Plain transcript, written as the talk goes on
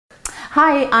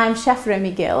Hi, I'm Chef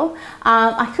Romy Gill.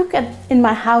 I cook in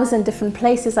my house in different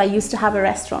places. I used to have a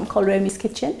restaurant called Romy's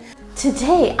Kitchen.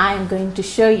 Today I'm going to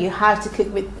show you how to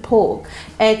cook with pork.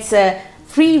 It's a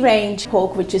free-range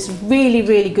pork which is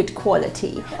really good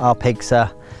quality. Our pigs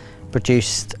are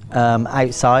produced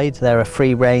outside. They're a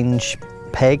free-range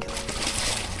pig.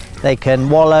 They can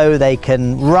wallow, they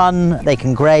can run, they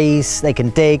can graze, they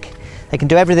can dig. They can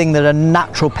do everything that a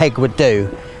natural pig would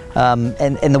do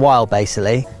in the wild,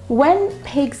 basically. When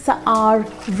pigs are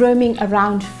roaming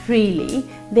around freely,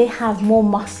 they have more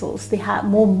muscles, they have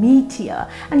more meatier,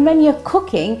 and when you're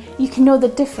cooking, you can know the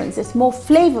difference. It's more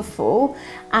flavorful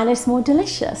and it's more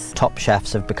delicious. Top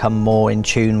chefs have become more in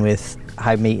tune with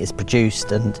how meat is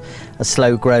produced, and a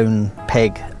slow-grown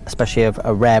pig, especially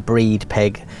a rare breed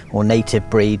pig or native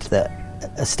breed that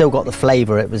has still got the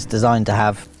flavour it was designed to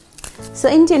have. So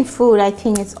Indian food, I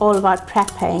think it's all about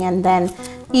prepping and then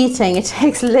eating. It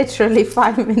takes literally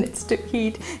 5 minutes to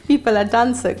eat. People are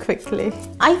done so quickly.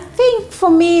 I think for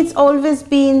me it's always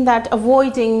been that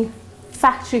avoiding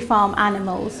factory farm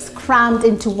animals crammed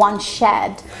into one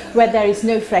shed where there is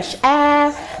no fresh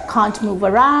air, can't move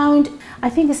around. I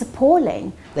think it's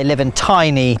appalling. They live in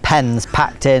tiny pens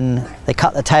packed in. They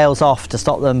cut their tails off to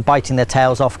stop them biting their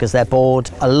tails off because they're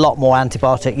bored. A lot more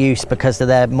antibiotic use because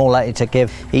they're more likely to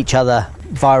give each other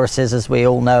viruses, as we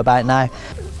all know about now.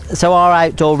 So our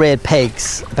outdoor reared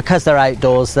pigs, because they're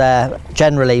outdoors, they're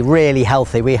generally really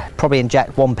healthy. We probably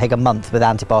inject one pig a month with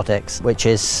antibiotics, which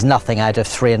is nothing out of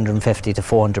 350 to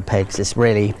 400 pigs.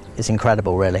 It's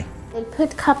incredible, really. We'll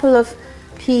put a couple of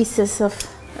pieces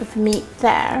of meat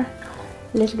there.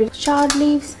 A little bit of chard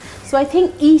leaves. So I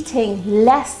think eating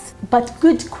less but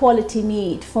good quality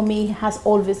meat for me has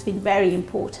always been very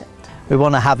important. We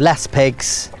want to have less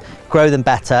pigs, grow them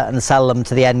better and sell them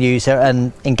to the end user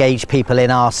and engage people in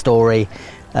our story.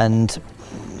 And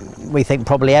we think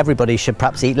probably everybody should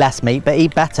perhaps eat less meat but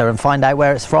eat better and find out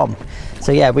where it's from.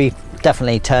 So yeah, we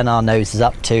definitely turn our noses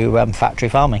up to factory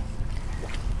farming.